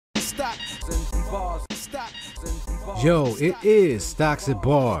Yo, it is Stocks and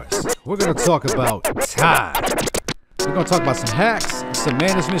Bars. We're going to talk about time. We're going to talk about some hacks, some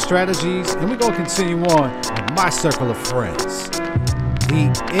management strategies, and we're going to continue on with my circle of friends.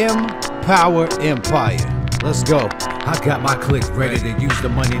 The Empower Empire. Let's go. I got my clique ready to use the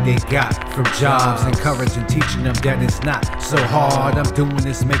money they got from jobs, encouraging, teaching them that it's not so hard. I'm doing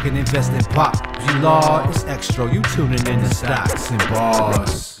this, making investing pop. You law, it's extra. You tuning in to Stocks and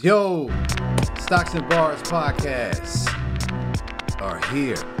Bars. Yo, Stocks and Bars podcast are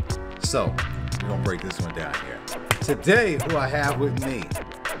here. So, we're going to break this one down here. Today, who I have with me,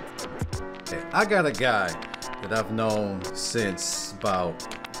 I got a guy that I've known since about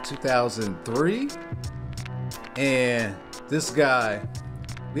 2003. And this guy,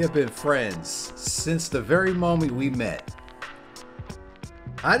 we have been friends since the very moment we met.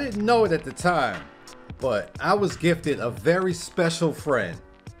 I didn't know it at the time, but I was gifted a very special friend.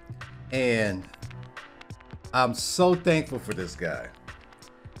 And I'm so thankful for this guy.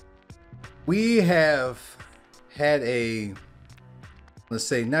 We have had a, let's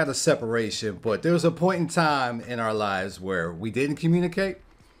say, not a separation, but there was a point in time in our lives where we didn't communicate.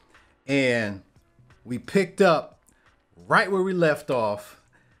 And we picked up right where we left off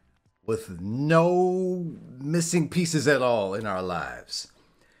with no missing pieces at all in our lives.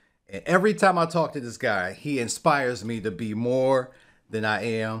 And every time I talk to this guy, he inspires me to be more than I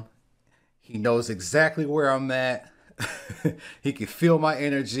am. He knows exactly where I'm at. He can feel my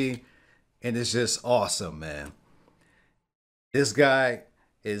energy. And it's just awesome, man. This guy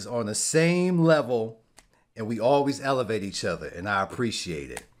is on the same level and we always elevate each other. And I appreciate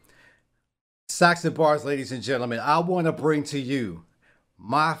it. Stocks and Bars, ladies and gentlemen, I want to bring to you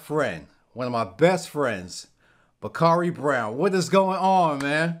my friend, one of my best friends, Bakari Brown. What is going on,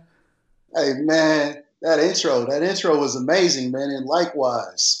 man? Hey, man, that intro was amazing, man, and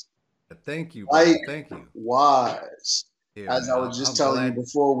likewise. Thank you, brother. Thank you. Likewise. Yeah, As man, I was just telling you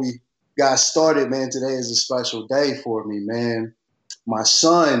before we got started, man, today is a special day for me, man. My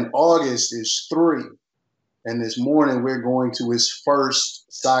son, August, is 3, and this morning we're going to his first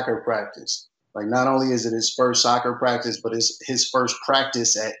soccer practice. Like, not only is it his first soccer practice, but it's his first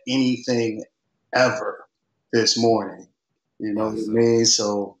practice at anything ever this morning. You know Awesome. what I mean?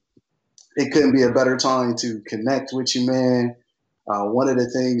 So it couldn't be a better time to connect with you, man. One of the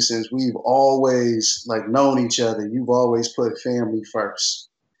things, since we've always known each other, you've always put family first.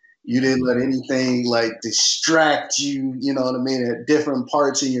 You didn't let anything distract you, you know what I mean, at different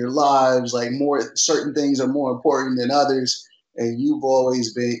parts in your lives. Certain things are more important than others. And you've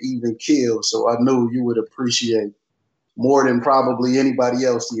always been even keeled. So I knew you would appreciate more than probably anybody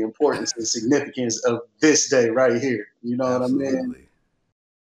else the importance and significance of this day right here. You know Absolutely. what I mean?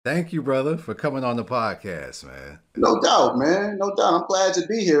 Thank you, brother, for coming on the podcast, man. No doubt, man. No doubt. I'm glad to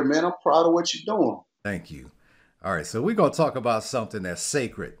be here, man. I'm proud of what you're doing. Thank you. All right, so we're going to talk about something that's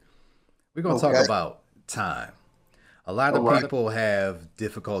sacred. We're going to talk about time. A lot of people have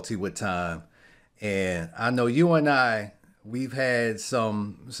difficulty with time. And I know you and I, we've had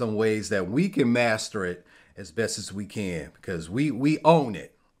some ways that we can master it as best as we can because we own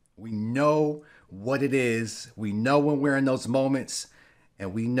it. We know what it is. We know when we're in those moments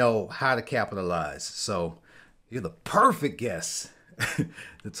and we know how to capitalize. So you're the perfect guest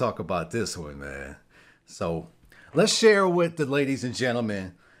to talk about this one, man. So let's share with the ladies and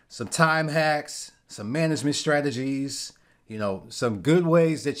gentlemen some time hacks, some management strategies, you know, some good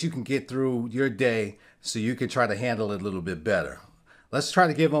ways that you can get through your day so you can try to handle it a little bit better. Let's try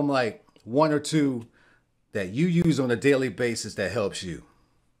to give them one or two that you use on a daily basis that helps you.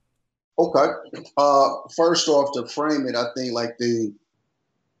 Okay. First off, to frame it, I think the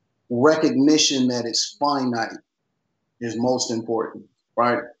recognition that it's finite is most important,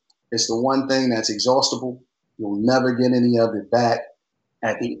 right? It's the one thing that's exhaustible. You'll never get any of it back.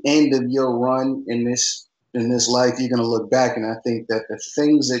 At the end of your run in this life, you're going to look back, and I think that the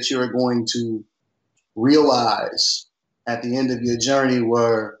things that you're going to realize at the end of your journey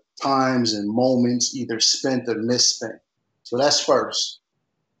were times and moments either spent or misspent. So that's first.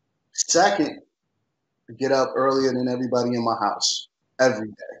 Second, get up earlier than everybody in my house every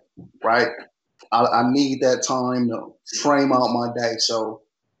day, right? I need that time to frame out my day. So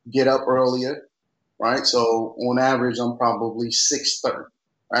get up earlier, right? So on average, I'm probably 6:30,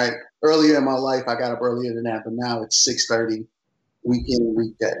 right? Earlier in my life, I got up earlier than that, but now it's 6:30, weekend and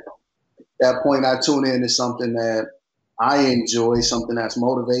weekday. At that point, I tune in to something that I enjoy, something that's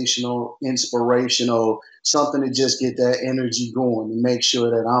motivational, inspirational, something to just get that energy going and make sure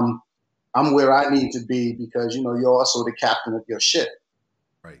that I'm where I need to be because, you're also the captain of your ship.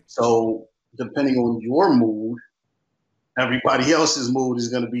 Right. So depending on your mood, everybody else's mood is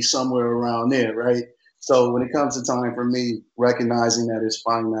going to be somewhere around there, right? So when it comes to time for me, recognizing that it's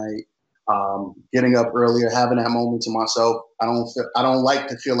finite, getting up earlier, having that moment to myself. I don't like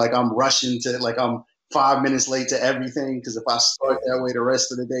to feel like I'm rushing to like I'm 5 minutes late to everything because if I start that way, the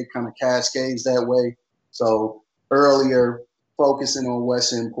rest of the day kind of cascades that way. So earlier, focusing on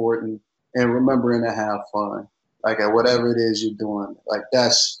what's important and remembering to have fun, like at whatever it is you're doing. Like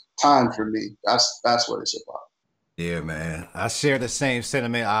that's time for me. That's what it's about. Yeah, man. I share the same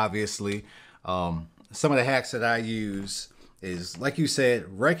sentiment, obviously. Some of the hacks that I use is, like you said,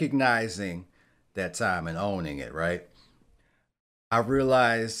 recognizing that time and owning it, right? I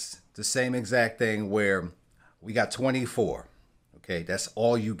realized the same exact thing where we got 24. Okay, that's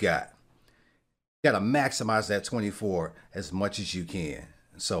all you got. You got to maximize that 24 as much as you can.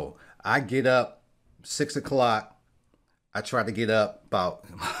 So I get up 6 o'clock. I try to get up about,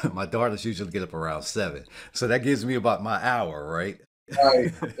 my daughters usually get up around 7. So that gives me about my hour, right?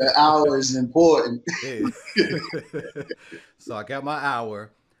 Right. The hour is important. Yeah. So I got my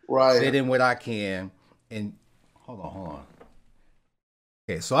hour, Right. fit in what I can, and hold on.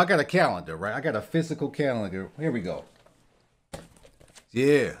 Okay, so I got a calendar, right? I got a physical calendar. Here we go.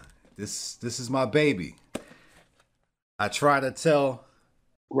 Yeah, this is my baby. I try to tell.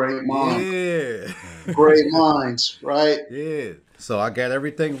 Great mind. Yeah. Great minds, right? Yeah. So I got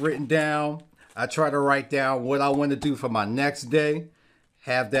everything written down. I try to write down what I want to do for my next day.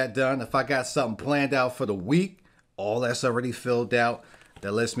 Have that done. If I got something planned out for the week, all that's already filled out.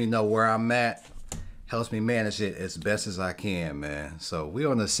 That lets me know where I'm at. Helps me manage it as best as I can, man. So we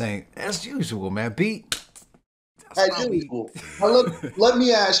on the same as usual, man. Beat. As That's my beat. usual. Now, let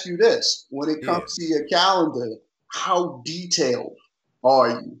me ask you this. When it Yeah. comes to your calendar, how detailed are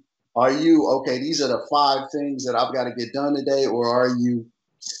you? Are you, okay, these are the 5 things that I've got to get done today, or are you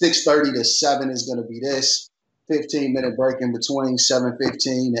 6:30 to 7 is going to be this, 15-minute break in between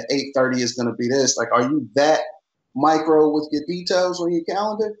 7:15 to 8:30 is going to be this? Like, are you that micro with your details on your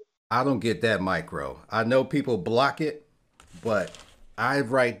calendar? I don't get that micro. I know people block it, but I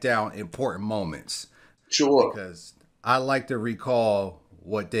write down important moments Sure. because I like to recall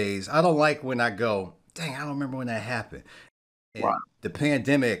what days. I don't like when I go, dang, I don't remember when that happened. Right. And the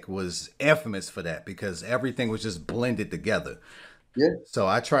pandemic was infamous for that because everything was just blended together. Yeah. So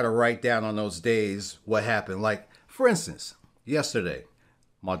I try to write down on those days what happened. Like, for instance, yesterday,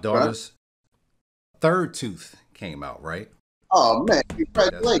 my Right. daughter's third tooth came out, right? Oh, man. That's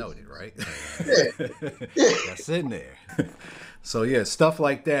Congratulations. noted, right? Yeah. Yeah. That's in there. So yeah, stuff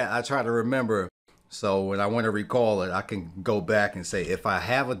like that I try to remember. So when I want to recall it, I can go back and say if I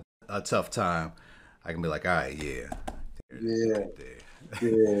have a tough time, I can be like, all right, yeah, Yeah. right there.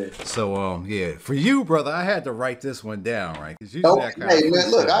 Yeah. So yeah, for you, brother, I had to write this one down, right? Because usually I kind Okay, of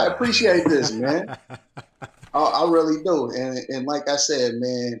man. Look, I appreciate this, man. freestyle. I really do. And like I said,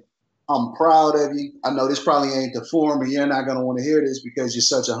 man, I'm proud of you. I know this probably ain't the forum, and you're not gonna want to hear this because you're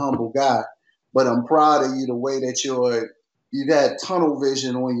such a humble guy. But I'm proud of you the way that you've had tunnel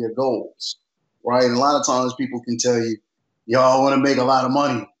vision on your goals, right? And a lot of times people can tell you, "Yo, I want to make a lot of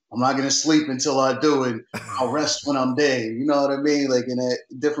money. I'm not gonna sleep until I do it. I'll rest when I'm dead." You know what I mean? Like in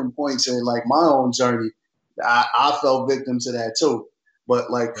at different points in like my own journey, I fell victim to that too. But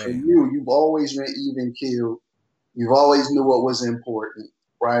like for Right. you, you've always been even keeled. You've always knew what was important,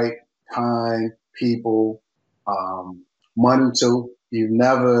 right? Time, people, money too. You've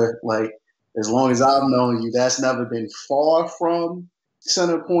never like, as long as I've known you, that's never been far from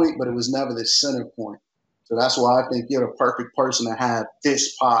center point, but it was never the center point. So that's why I think you're the perfect person to have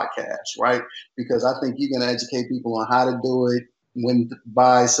this podcast, right? Because I think you're going to educate people on how to do it, when to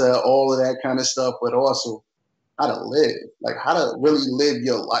buy, sell, all of that kind of stuff, but also how to live, like how to really live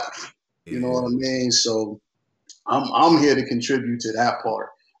your life. You know Yeah. what I mean? So I'm here to contribute to that part.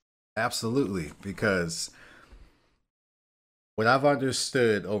 Absolutely, because what I've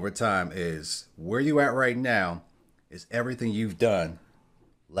understood over time is where you at right now is everything you've done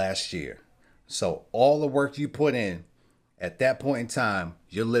last year. So all the work you put in at that point in time,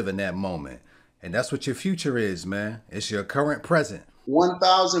 you're living that moment. And that's what your future is, man. It's your current present.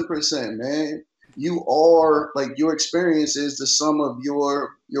 1,000%, man. You are like your experience is the sum of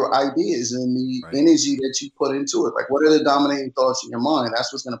your ideas and the Right. energy that you put into it. Like, what are the dominating thoughts in your mind?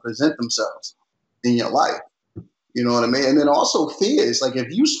 That's what's going to present themselves in your life. You know what I mean? And then also fears. Like,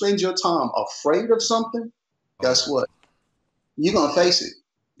 if you spend your time afraid of something, guess Oh, what? You're gonna face it.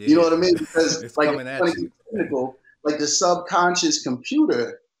 You know yeah. what I mean? Because It's like if coming you want at to you. get technical, like the subconscious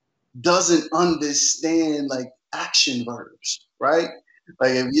computer doesn't understand like action verbs, right?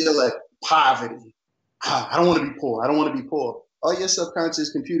 Like if you're like poverty, I don't want to be poor. I don't want to be poor. All your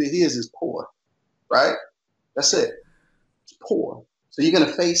subconscious computer hears is poor, right? That's Yeah. it. poor. So you're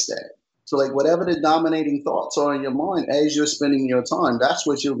gonna face that. So like whatever the dominating thoughts are in your mind as you're spending your time, that's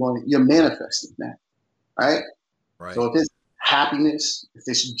what you're manifesting that, right? So Right. if it's happiness, if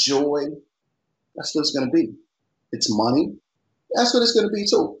it's joy, that's what it's gonna be. It's money, that's what it's gonna be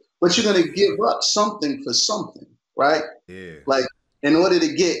too. But you're gonna give up something for something, right? Yeah. Like in order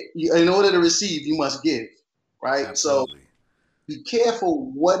to receive, you must give, right? So Absolutely. be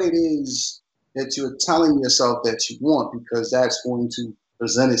careful what it is that you're telling yourself that you want because that's going to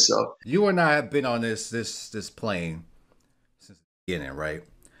present itself. You and I have been on this plane since the beginning, right?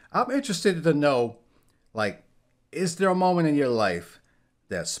 I'm interested to know, like, is there a moment in your life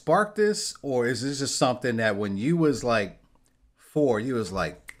that sparked this, or is this just something that when you was like 4, you was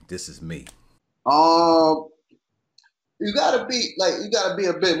like, this is me? Um, you gotta be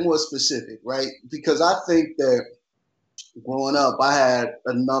a bit more specific, right? Because I think that growing up, I had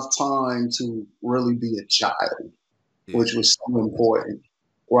enough time to really be a child, Yeah. which was so important,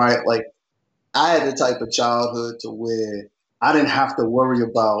 right? Like I had the type of childhood to where I didn't have to worry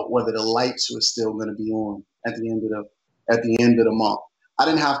about whether the lights were still going to be on at the end of the month. I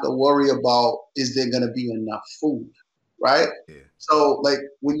didn't have to worry about is there going to be enough food, right? Yeah. So like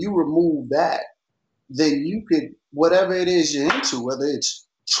when you remove that, then you could whatever it is you're into, whether it's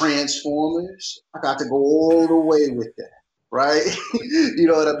Transformers, I got to go all the way with that, right? You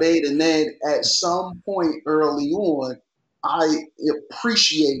know what I mean? And then at some point early on, I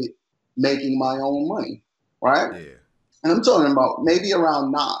appreciated making my own money, right? Yeah. And I'm talking about maybe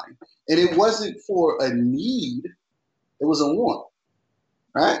around 9. And it wasn't for a need, it was a want,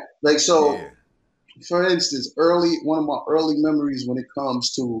 right? Like Yeah. so for instance, one of my early memories when it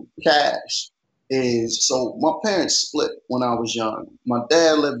comes to cash is so my parents split when I was young. My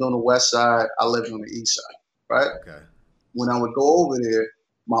dad lived on the west side, I lived on the east side, right? Okay. When I would go over there,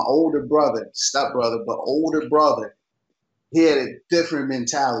 my older brother, step brother, but older brother, he had a different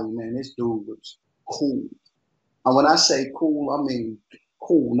mentality, man. This dude was cool. And when I say cool, I mean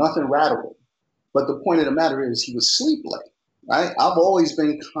cool, nothing radical. But the point of the matter is he would sleep late, right? I've always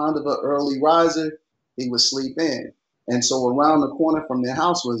been kind of an early riser. He would sleep in. And so around the corner from their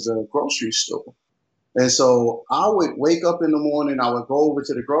house was a grocery store. And so I would wake up in the morning, I would go over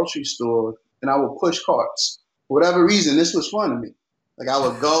to the grocery store and I would push carts. For whatever reason, this was fun to me. Like I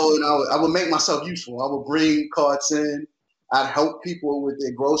would go and I would make myself useful. I would bring carts in. I'd help people with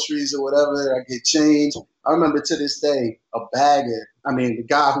their groceries or whatever. I'd get change. I remember to this day, the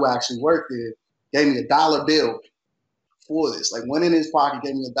guy who actually worked there gave me a bill for this. Like went in his pocket,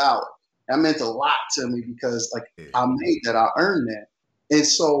 gave me $1. That meant a lot to me because like Yeah. I made that, I earned that. And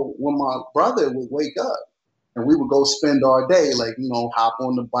so when my brother would wake up and we would go spend our day, like, hop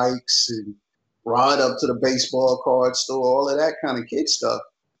on the bikes and ride up to the baseball card store, all of that kind of kid stuff,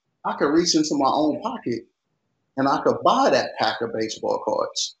 I could reach into my own pocket and I could buy that pack of baseball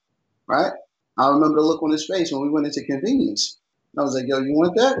cards, right? I remember the look on his face when we went into convenience. I was like, yo, you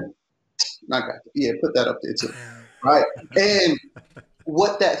want that? I got that. Yeah, put that up there too. Right. And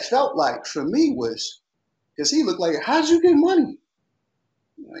what that felt like for me was because he looked like, how'd you get money?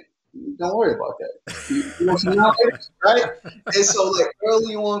 Like, don't worry about that. You want some knowledge, right? And so, like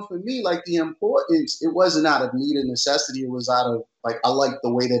early on for me, like the importance, it wasn't out of need and necessity. It was out of like I liked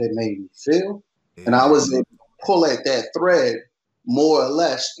the way that it made me feel, and I Yeah. was able to pull at that thread more or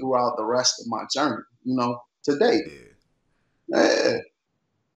less throughout the rest of my journey. To date. Yeah. Yeah.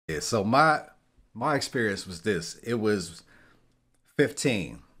 Yeah. So my experience was this. It was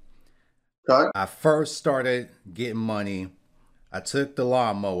 15. Okay. I first started getting money. I took the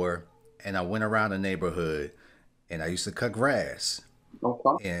lawnmower and I went around the neighborhood and I used to cut grass.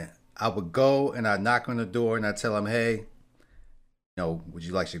 Okay. And I would go and I'd knock on the door and I'd tell them, hey, would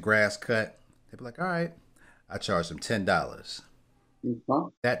you like your grass cut? They'd be like, all right. I charge them $10. Okay.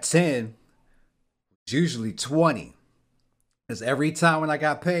 That 10 was usually 20. Because every time when I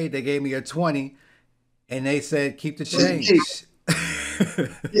got paid, they gave me a 20 and they said, keep the change.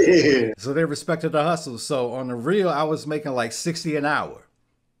 Yeah. So they respected the hustle. So on the real, I was making like 60 an hour.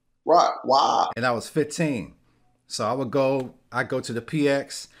 Right. Wow. And I was 15. So I go to the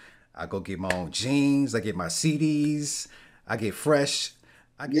PX, I go get my own jeans, I get my CDs, I get fresh,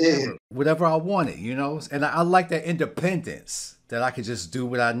 I get Yeah. whatever I wanted. And I like that independence that I could just do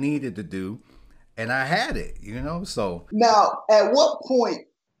what I needed to do. And I had it. So Now, at what point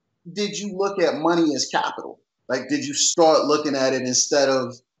did you look at money as capital? Like, did you start looking at it instead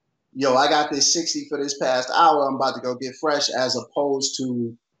of, yo, I got this 60 for this past hour, I'm about to go get fresh, as opposed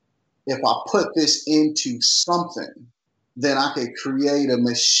to if I put this into something, then I could create a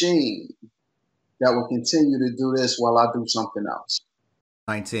machine that will continue to do this while I do something else.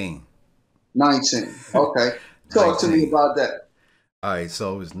 19. 19. Okay. Talk to me 19. about that. All right,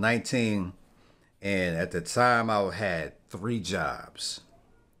 so it was 19, and at the time I had 3 jobs,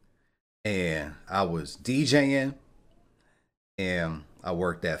 and I was DJing, and I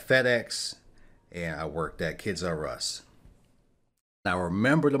worked at FedEx, and I worked at Kids R Us. Now, I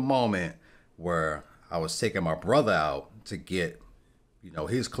remember the moment where I was taking my brother out to get,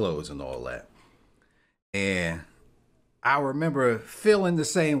 his clothes and all that. And I remember feeling the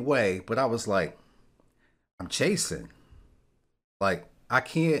same way, but I was like, I'm chasing. Like, I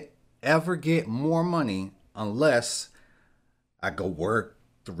can't ever get more money unless I go work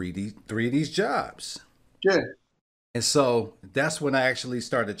three of these jobs. Yeah. And so that's when I actually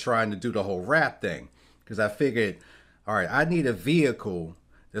started trying to do the whole rap thing. Because I figured, all right, I need a vehicle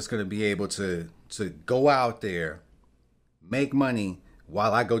that's going to be able to go out there, make money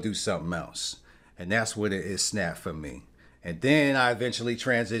while I go do something else. And that's when it snapped for me. And then I eventually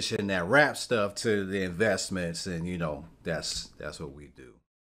transitioned that rap stuff to the investments, and that's what we do.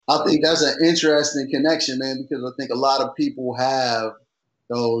 I think that's an interesting connection, man, because I think a lot of people have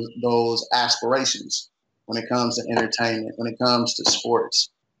those aspirations when it comes to entertainment, when it comes to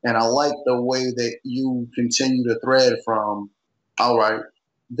sports. And I like the way that you continue to thread from, all right,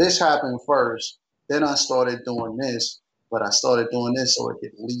 this happened first, then I started doing this, but I started doing this so it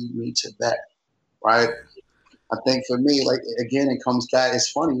could lead me to that, right? Yeah. I think for me, like again, it comes back. It's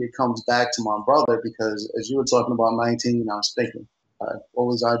funny. It comes back to my brother because as you were talking about 19, I was thinking, what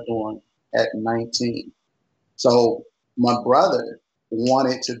was I doing at 19? So my brother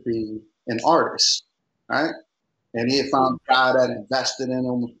wanted to be an artist, right? And he had found a guy that invested in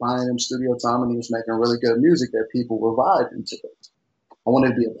him, was buying him studio time, and he was making really good music that people were vibing to. I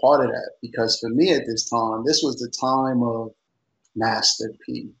wanted to be a part of that because for me at this time, this was the time of Master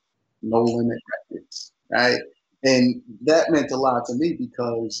P, No Limit Records, right? And that meant a lot to me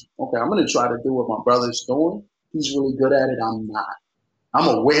because, okay, I'm going to try to do what my brother's doing. He's really good at it. I'm not. I'm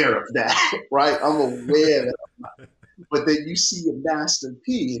aware of that, right? I'm aware that I'm not. But then you see a Master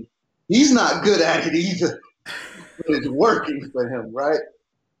P, and he's not good at it either, but it's working for him, right?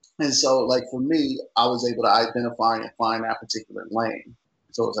 And so, like for me, I was able to identify and find that particular lane.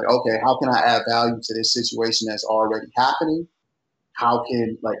 So it's like, okay, how can I add value to this situation that's already happening? How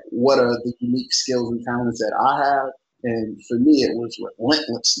can like what are the unique skills and talents that I have? And for me, it was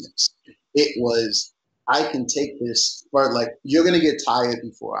relentlessness. It was I can take this, but like you're gonna get tired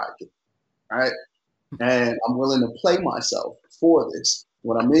before I do, right? And I'm willing to play myself for this.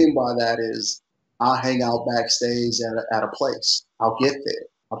 What I mean by that is I'll hang out backstage at a place. I'll get there.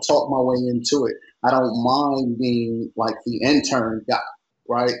 I'll talk my way into it. I don't mind being like the intern guy,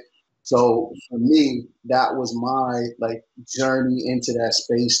 right? So for me, that was my like journey into that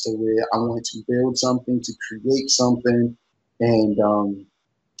space to where I wanted to build something, to create something, and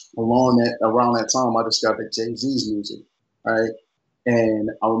around that time, I discovered Jay Z's music, right? And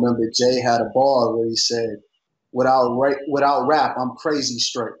I remember Jay had a bar where he said, without rap, I'm crazy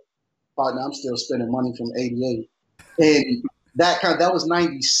straight. Partner, I'm still spending money from '88." And that was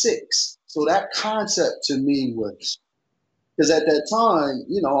 '96. So that concept to me was because at that time,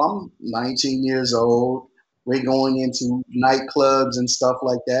 I'm 19 years old. We're going into nightclubs and stuff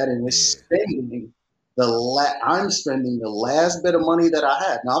like that, and we're Yeah. spending I'm spending the last bit of money that I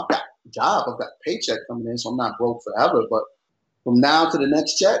had. Now I've got a job, I've got a paycheck coming in, so I'm not broke forever. But from now to the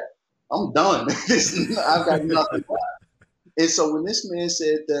next check, I'm done. I've got nothing left. And so when this man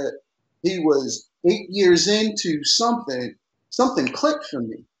said that he was 8 years into something, something clicked for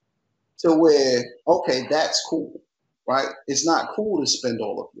me to where, okay, that's cool, right? It's not cool to spend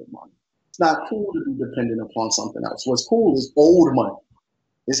all of your money. It's not cool to be dependent upon something else. What's cool is old money,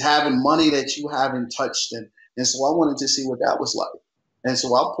 is having money that you haven't touched. And so I wanted to see what that was like. And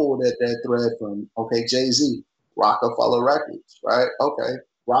so I pulled at that thread from, okay, Jay-Z, Rockefeller Records, right? Okay,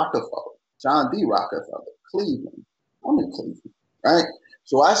 Rockefeller, John D. Rockefeller, Cleveland. I'm in Cleveland, right?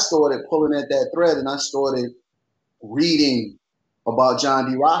 So I started pulling at that thread and I started reading about John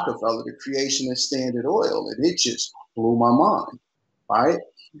D. Rockefeller, the creation of Standard Oil, and it just blew my mind, right?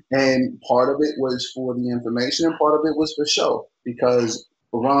 And part of it was for the information, and part of it was for show. Because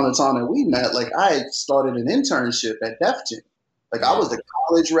around the time that we met, like I had started an internship at Def Jam. Like I was the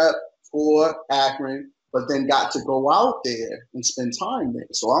college rep for Akron, but then got to go out there and spend time there.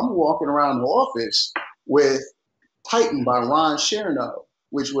 So I'm walking around the office with Titan by Ron Chernow,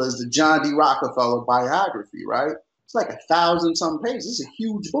 which was the John D. Rockefeller biography, right? It's like 1,000-some pages. It's a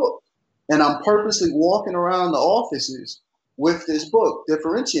huge book. And I'm purposely walking around the offices with this book,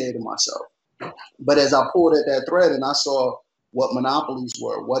 differentiating myself. But as I pulled at that thread and I saw what monopolies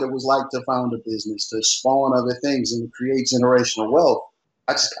were, what it was like to found a business, to spawn other things and create generational wealth,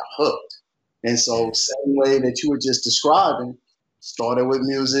 I just got hooked. And so same way that you were just describing, started with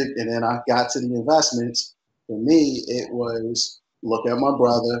music and then I got to the investments. For me, it was look at my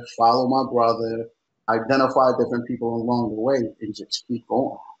brother, follow my brother, identify different people along the way and just keep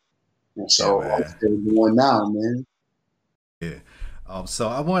going. And Yeah, so I'm man. still going now, man. Yeah. So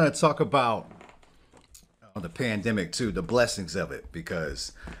I want to talk about the pandemic too, the blessings of it,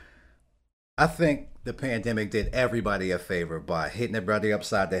 because I think the pandemic did everybody a favor by hitting everybody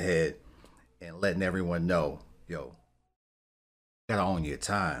upside the head and letting everyone know, yo, you gotta own your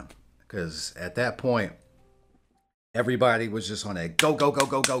time. Because at that point, everybody was just on that go, go, go,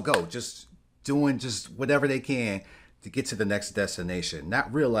 go, go, go, just doing just whatever they can to get to the next destination,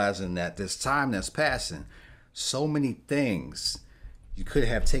 not realizing that this time that's passing, so many things you could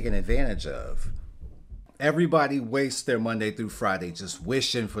have taken advantage of. Everybody wastes their Monday through Friday just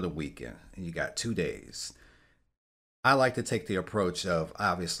wishing for the weekend, and you got 2 days. I like to take the approach of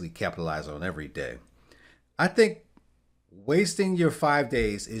obviously capitalize on every day. I think wasting your 5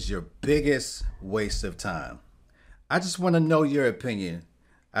 days is your biggest waste of time. I just want to know your opinion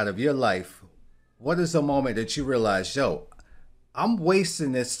out of your life. What is the moment that you realize, yo, I'm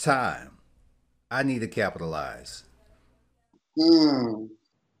wasting this time? I need to capitalize. Mm,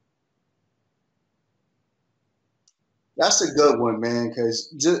 that's a good one, man,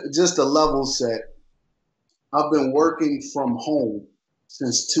 because just a level set, I've been working from home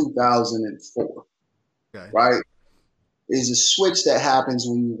since 2004, Okay. right? Is a switch that happens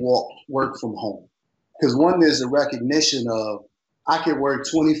when you work from home. Because one, there's a recognition of I could work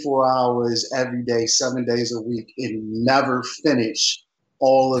 24 hours every day, 7 days a week, and never finish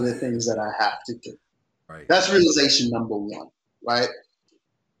all of the things that I have to do. Right. That's realization number one, right?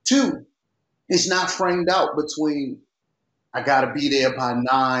 Two, it's not framed out between I gotta be there by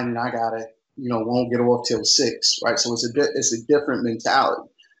 9 and I gotta, won't get off till 6, right? So it's a different mentality.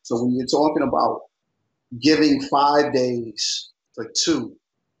 So when you're talking about giving 5 days for two,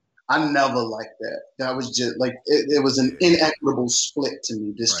 I never liked that. That was just like it was an Yeah. inequitable split to me,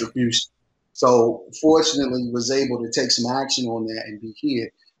 Right. distribution. So fortunately was able to take some action on that and be here.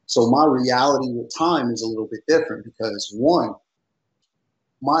 So my reality with time is a little bit different because one,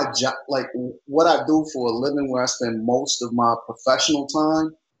 my job, like what I do for a living, where I spend most of my professional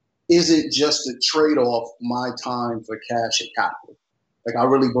time, isn't just to trade off my time for cash and capital. Like I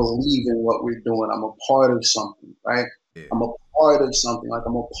really believe in what we're doing. I'm a part of something, right? Yeah. I'm a part of something. Like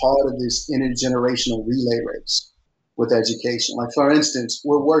I'm a part of this intergenerational relay race with education. Like for instance,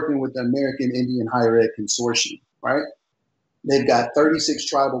 we're working with the American Indian Higher Ed Consortium, right? They've got 36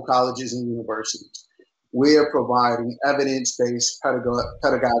 tribal colleges and universities. We're providing evidence-based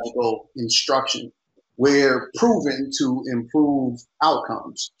pedagogical instruction. We're proven to improve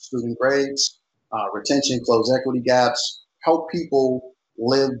outcomes, student grades, retention, close equity gaps, help people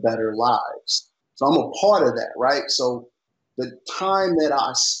live better lives. So I'm a part of that, right? So the time that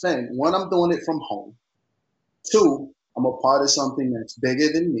I spend, one, I'm doing it from home. Two, I'm a part of something that's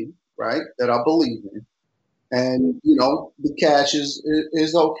bigger than me, right? That I believe in, and the cash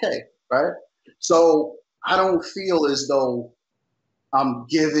is okay, right? So I don't feel as though I'm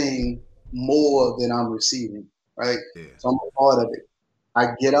giving more than I'm receiving, right? Yeah. So I'm a part of it. I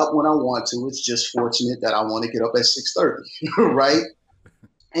get up when I want to. It's just fortunate that I want to get up at 6:30, right?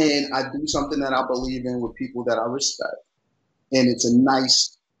 And I do something that I believe in with people that I respect, and it's a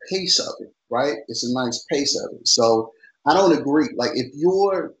nice pace of it, right? It's a nice pace of it. So I don't agree. Like if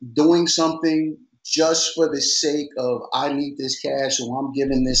you're doing something just for the sake of I need this cash or I'm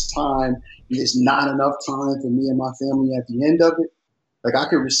giving this time, and it's not enough time for me and my family at the end of it. Like I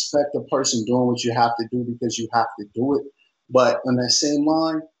can respect a person doing what you have to do because you have to do it. But on that same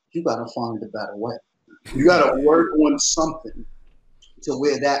line, you got to find a better way. You got to Yeah. work on something to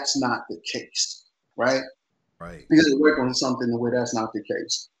where that's not the case, right? Right. You got to work on something to where that's not the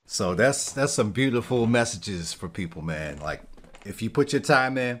case. So that's some beautiful messages for people, man. Like if you put your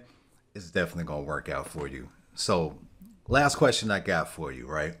time in, it's definitely gonna work out for you. So last question I got for you,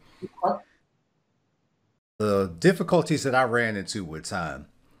 right? The difficulties that I ran into with time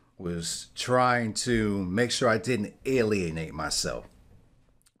was trying to make sure I didn't alienate myself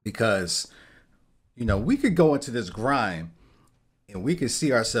because we could go into this grind and we could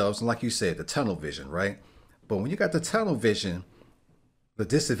see ourselves, and like you said, the tunnel vision, right? But when you got the tunnel vision, the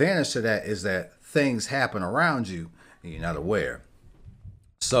disadvantage to that is that things happen around you and you're not aware.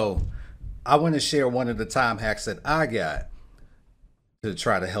 So I want to share one of the time hacks that I got to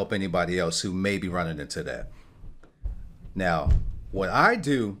try to help anybody else who may be running into that. Now, what I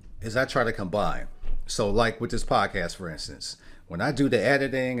do is I try to combine. So, like with this podcast, for instance, when I do the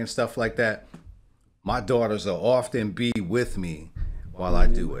editing and stuff like that, my daughters will often be with me while I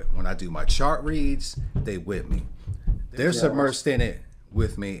do it. When I do my chart reads, they with me. They're submersed in it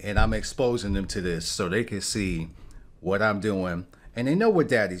with me, and I'm exposing them to this so they can see what I'm doing, and they know what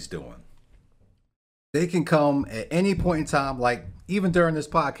daddy's doing. They can come at any point in time, like even during this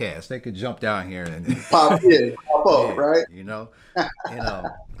podcast, they could jump down here and pop in, pop up, right? you know.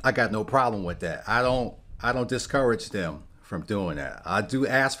 And I got no problem with that. I don't discourage them from doing that. I do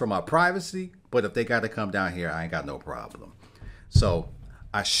ask for my privacy, but if they got to come down here, I ain't got no problem. So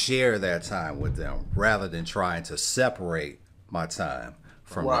I share that time with them rather than trying to separate my time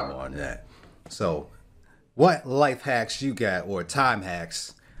from them on that. So what life hacks you got, or time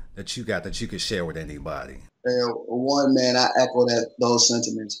hacks that you got that you could share with anybody? One, man, I echo those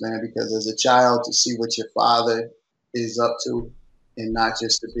sentiments, man, because as a child, to see what your father is up to, and not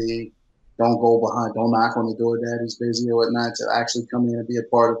just to be, don't go behind, don't knock on the door, daddy's busy or whatnot, to actually come in and be a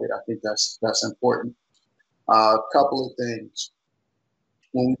part of it. I think that's important. A couple of things.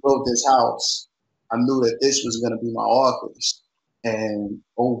 When we built this house, I knew that this was going to be my office. And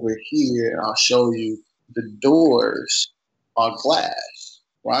over here, I'll show you, the doors are glass,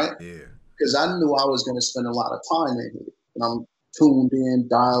 right? Yeah. Because I knew I was going to spend a lot of time in here. And I'm tuned in,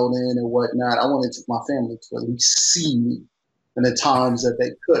 dialed in, and whatnot. I wanted my family to at least see me in the times that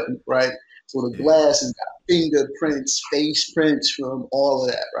they couldn't, right? So the glass has got fingerprints, face prints from all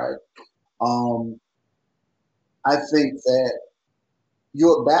of that, right? I think that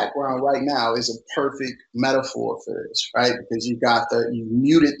your background right now is a perfect metaphor for this, right? Because you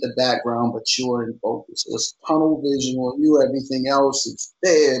muted the background, but you're in focus. So it's tunnel vision on you. Everything else is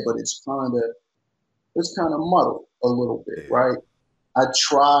there, but it's kind of muddled a little bit, right? I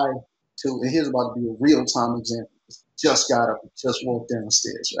try to, and here's about to be a real time example. Just got up, just walked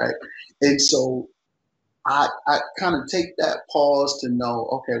downstairs, right? And so I kind of take that pause to know,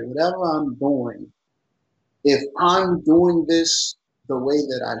 okay, whatever I'm doing, if I'm doing this the way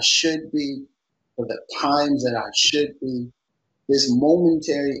that I should be, for the times that I should be, this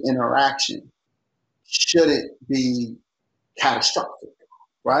momentary interaction shouldn't be catastrophic,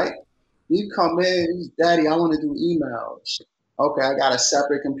 right? You come in, daddy, I want to do emails. Okay, I got a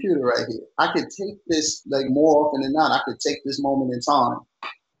separate computer right here. I could take this, like, more often than not, I could take this moment in time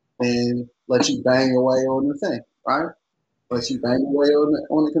and let you bang away on the thing, right? Let you bang away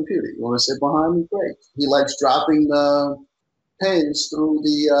on the computer. You want to sit behind me? Great. He likes dropping the pins through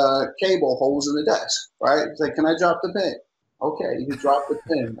the cable holes in the desk, right? He's like, can I drop the pin? Okay, you can drop the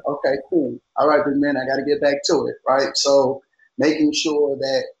pin. Okay, cool. All right, big man, I got to get back to it, right? So making sure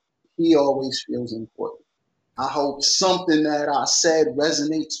that he always feels important. I hope something that I said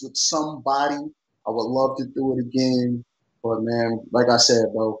resonates with somebody. I would love to do it again. But, man, like I said,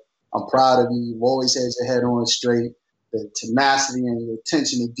 bro, I'm proud of you. You've always had your head on straight. The tenacity and your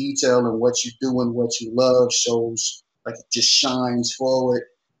attention to detail and what you do and what you love shows, like, it just shines forward.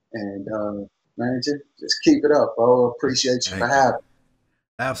 And, man, just keep it up, bro. Appreciate you for having me.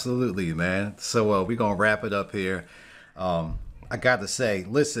 Absolutely, man. So we're going to wrap it up here. I got to say,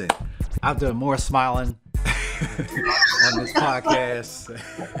 listen, I've done more smiling on this podcast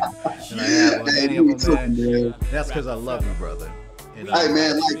than I have on any of them, man. That's because I love you, brother. And, hey,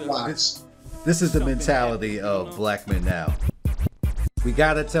 man, likewise. This is the mentality of Black Men Now. We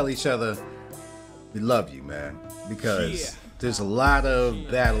got to tell each other we love you, man, because there's a lot of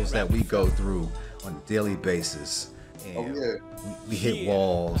battles that we go through on a daily basis. And we hit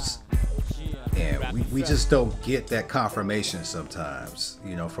walls. And we just don't get that confirmation sometimes,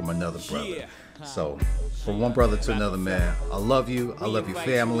 from another brother. So from one brother to another, man, I love you. I love your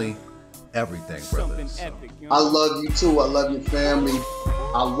family. Everything, brother. So. I love you too. I love your family.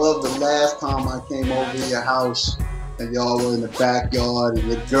 I love the last time I came over to your house and y'all were in the backyard and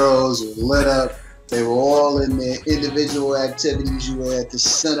your girls were lit up. They were all in their individual activities. You were at the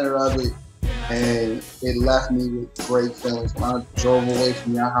center of it. And it left me with great feelings. When I drove away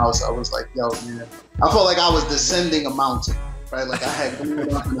from your house, I was like, yo, man, I felt like I was descending a mountain, right? Like I had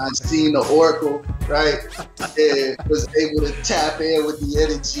gone up and I'd seen the oracle, right? And was able to tap in with the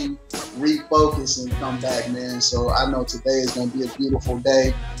energy, refocus, and come back, man. So I know today is going to be a beautiful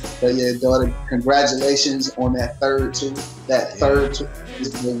day. But yeah, daughter, congratulations on that third tooth. That third tooth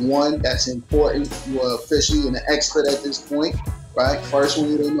is the one that's important. You are officially an expert at this point, right? First one,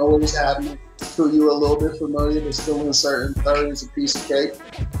 you didn't know what was happening. Two, you were a little bit familiar, but still uncertain. Third is a piece of cake.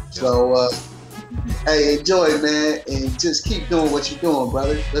 So, hey, enjoy, man, and just keep doing what you're doing,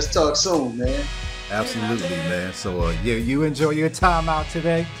 brother. Let's talk soon, man. Absolutely, man. So, you enjoy your time out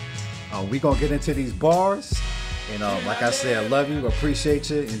today. We're going to get into these bars. And like I said, I love you,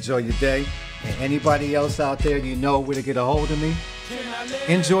 appreciate you, enjoy your day. And anybody else out there, you know where to get a hold of me.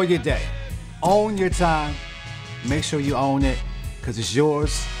 Enjoy your day. Own your time. Make sure you own it. because it's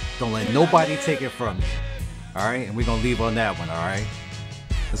yours. Don't let nobody take it from you. All right, and we're gonna leave on that one. All right,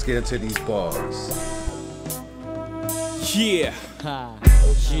 let's get into these bars. Yeah,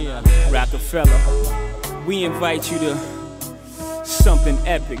 Rockefeller, we invite you to something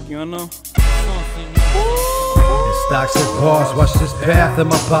epic, you know? In stocks and bars, watch this path I'm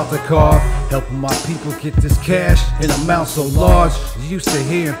about to carve. Helping my people get this cash in amounts so large. You used to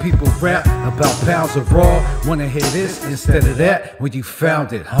hearing people rap about pounds of raw. Wanna hear this instead of that when you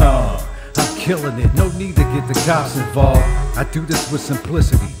found it, huh? I'm killing it, no need to get the cops involved. I do this with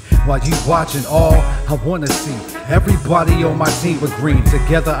simplicity. While you watching all, I wanna see everybody on my team agree.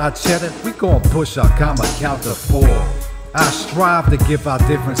 Together our cheddar, we gon' push our comma count to 4. I strive to give out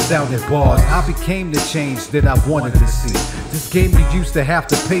different sounding bars. I became the change that I wanted to see. This game you used to have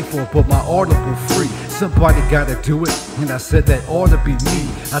to pay for, but my audible free. Somebody gotta do it, and I said that ought to be me.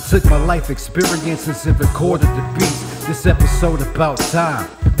 I took my life experiences and recorded the beats. This episode about time.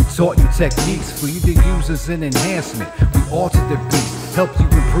 We taught you techniques for you to use as an enhancement. We altered the beats. Help you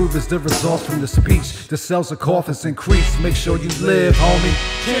improve as the results from the speech. The sales of coffins increase. Make sure you live, homie.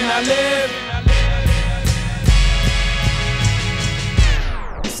 Can I live?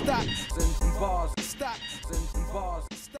 Stocks and bars, stocks and